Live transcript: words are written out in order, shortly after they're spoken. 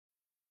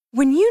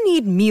When you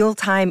need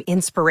mealtime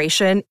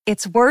inspiration,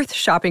 it's worth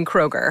shopping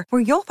Kroger,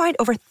 where you'll find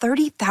over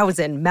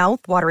 30,000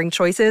 mouth-watering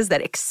choices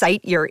that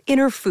excite your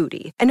inner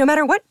foodie. And no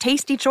matter what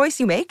tasty choice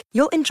you make,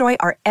 you'll enjoy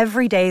our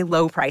everyday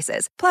low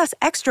prices, plus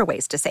extra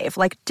ways to save,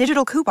 like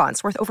digital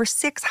coupons worth over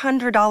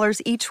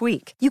 $600 each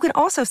week. You can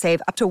also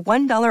save up to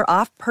 $1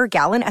 off per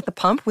gallon at the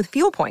pump with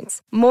fuel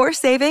points. More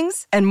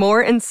savings and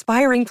more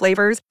inspiring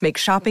flavors make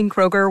shopping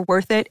Kroger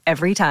worth it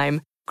every time.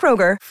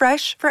 Kroger,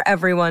 fresh for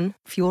everyone.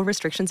 Fuel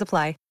restrictions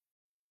apply.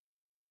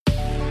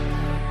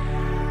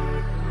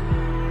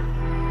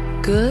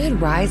 Good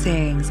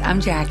risings.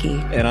 I'm Jackie.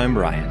 And I'm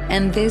Brian.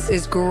 And this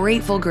is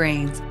Grateful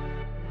Grains.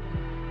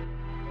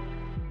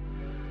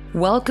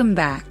 Welcome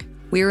back.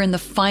 We are in the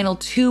final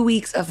 2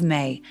 weeks of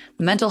May,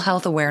 Mental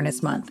Health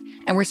Awareness Month,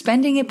 and we're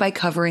spending it by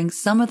covering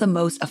some of the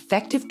most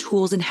effective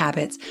tools and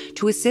habits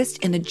to assist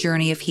in the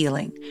journey of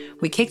healing.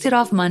 We kicked it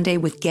off Monday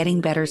with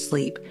getting better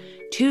sleep.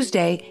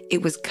 Tuesday,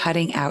 it was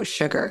cutting out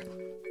sugar.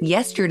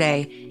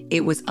 Yesterday,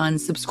 it was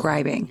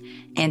unsubscribing.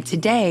 And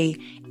today,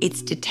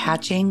 it's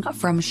detaching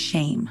from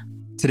shame.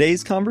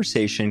 Today's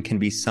conversation can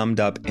be summed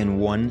up in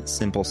one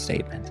simple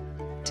statement.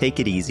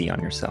 Take it easy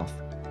on yourself.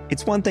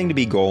 It's one thing to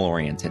be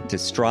goal-oriented, to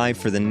strive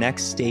for the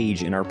next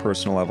stage in our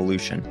personal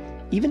evolution,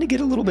 even to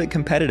get a little bit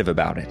competitive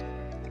about it.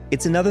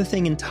 It's another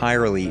thing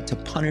entirely to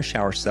punish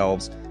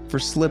ourselves for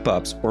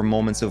slip-ups or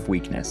moments of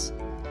weakness.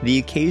 The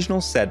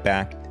occasional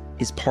setback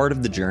is part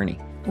of the journey.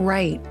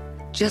 Right.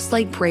 Just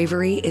like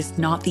bravery is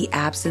not the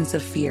absence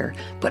of fear,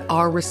 but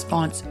our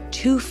response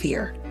to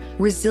fear.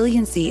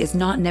 Resiliency is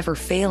not never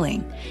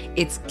failing.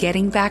 It's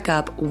getting back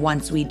up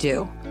once we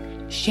do.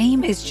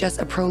 Shame is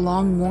just a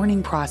prolonged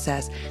mourning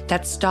process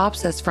that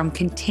stops us from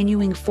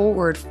continuing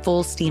forward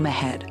full steam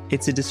ahead.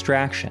 It's a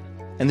distraction.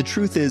 And the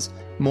truth is,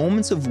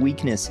 moments of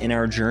weakness in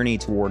our journey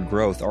toward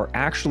growth are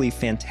actually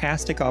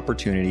fantastic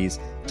opportunities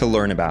to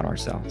learn about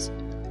ourselves.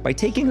 By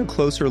taking a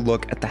closer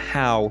look at the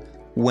how,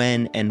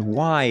 when, and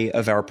why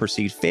of our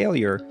perceived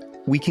failure,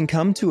 we can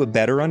come to a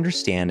better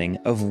understanding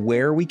of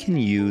where we can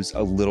use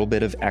a little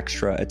bit of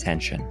extra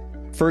attention.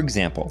 For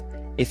example,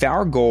 if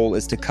our goal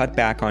is to cut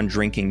back on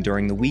drinking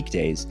during the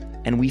weekdays,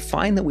 and we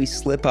find that we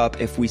slip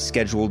up if we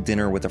schedule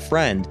dinner with a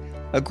friend,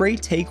 a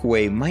great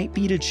takeaway might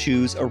be to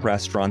choose a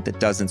restaurant that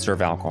doesn't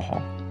serve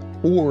alcohol.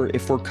 Or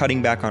if we're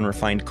cutting back on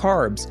refined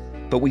carbs,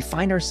 but we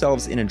find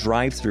ourselves in a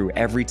drive-thru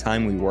every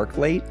time we work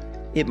late,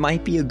 it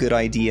might be a good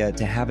idea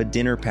to have a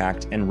dinner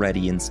packed and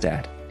ready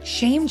instead.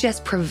 Shame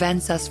just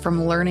prevents us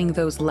from learning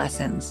those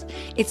lessons.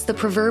 It's the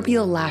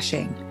proverbial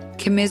lashing,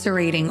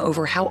 commiserating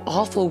over how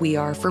awful we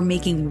are for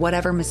making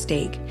whatever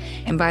mistake.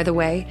 And by the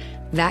way,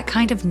 that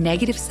kind of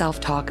negative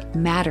self-talk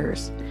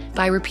matters.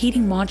 By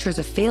repeating mantras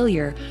of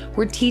failure,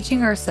 we're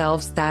teaching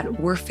ourselves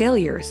that we're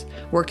failures.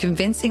 We're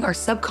convincing our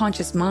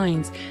subconscious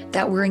minds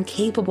that we're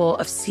incapable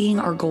of seeing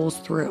our goals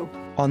through.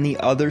 On the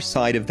other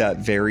side of that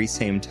very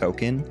same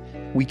token,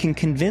 we can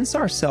convince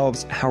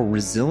ourselves how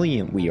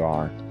resilient we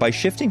are by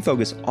shifting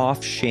focus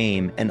off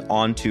shame and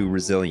onto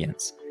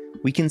resilience.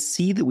 We can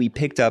see that we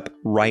picked up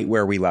right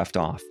where we left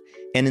off.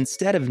 And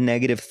instead of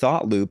negative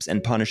thought loops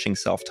and punishing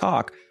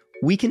self-talk,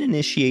 we can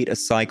initiate a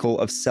cycle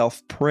of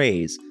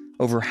self-praise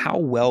over how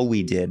well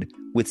we did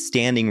with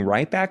standing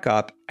right back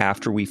up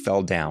after we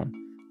fell down.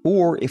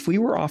 Or if we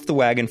were off the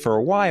wagon for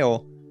a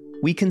while,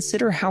 we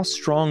consider how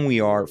strong we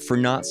are for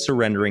not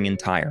surrendering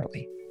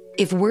entirely.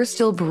 If we're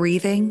still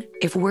breathing,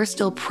 if we're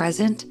still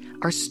present,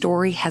 our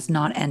story has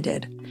not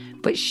ended.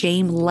 But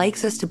shame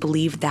likes us to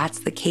believe that's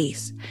the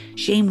case.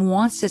 Shame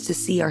wants us to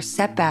see our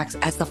setbacks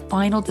as the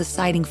final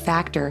deciding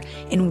factor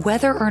in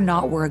whether or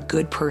not we're a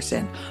good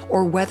person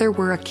or whether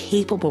we're a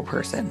capable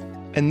person.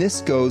 And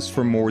this goes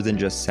for more than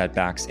just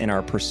setbacks in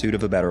our pursuit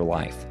of a better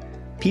life.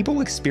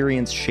 People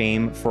experience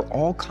shame for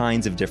all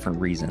kinds of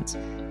different reasons.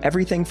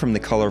 Everything from the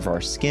color of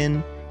our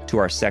skin, to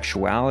our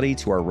sexuality,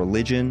 to our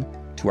religion,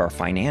 to our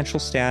financial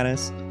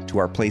status, to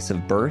our place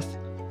of birth.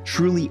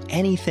 Truly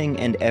anything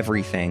and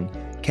everything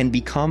can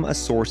become a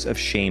source of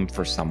shame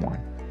for someone.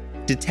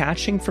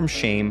 Detaching from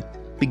shame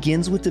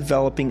begins with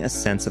developing a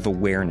sense of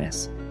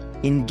awareness,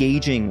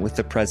 engaging with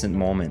the present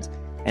moment,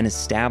 and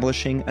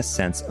establishing a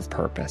sense of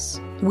purpose.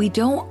 We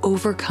don't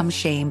overcome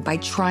shame by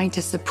trying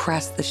to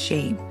suppress the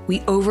shame. We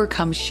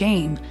overcome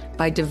shame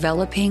by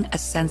developing a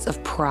sense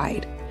of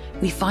pride.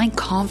 We find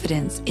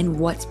confidence in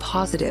what's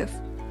positive,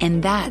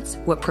 and that's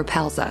what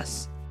propels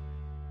us.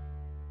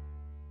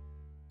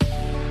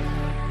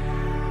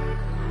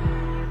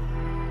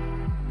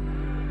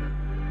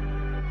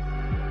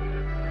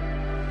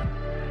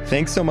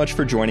 Thanks so much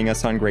for joining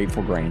us on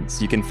Grateful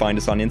Grains. You can find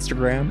us on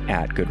Instagram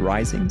at Good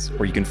Risings,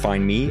 or you can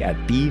find me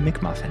at B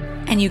McMuffin.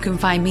 And you can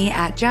find me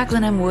at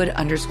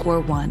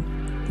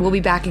JacquelineMWood_1. We'll be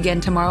back again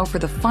tomorrow for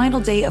the final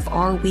day of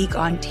our week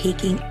on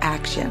taking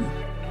action.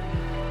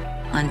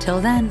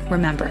 Until then,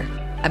 remember,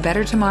 a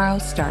better tomorrow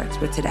starts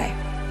with today.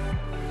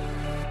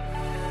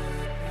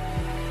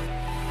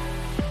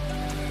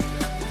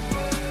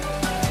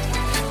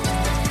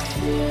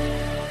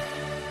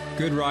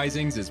 Good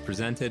Risings is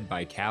presented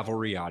by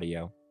Cavalry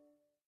Audio.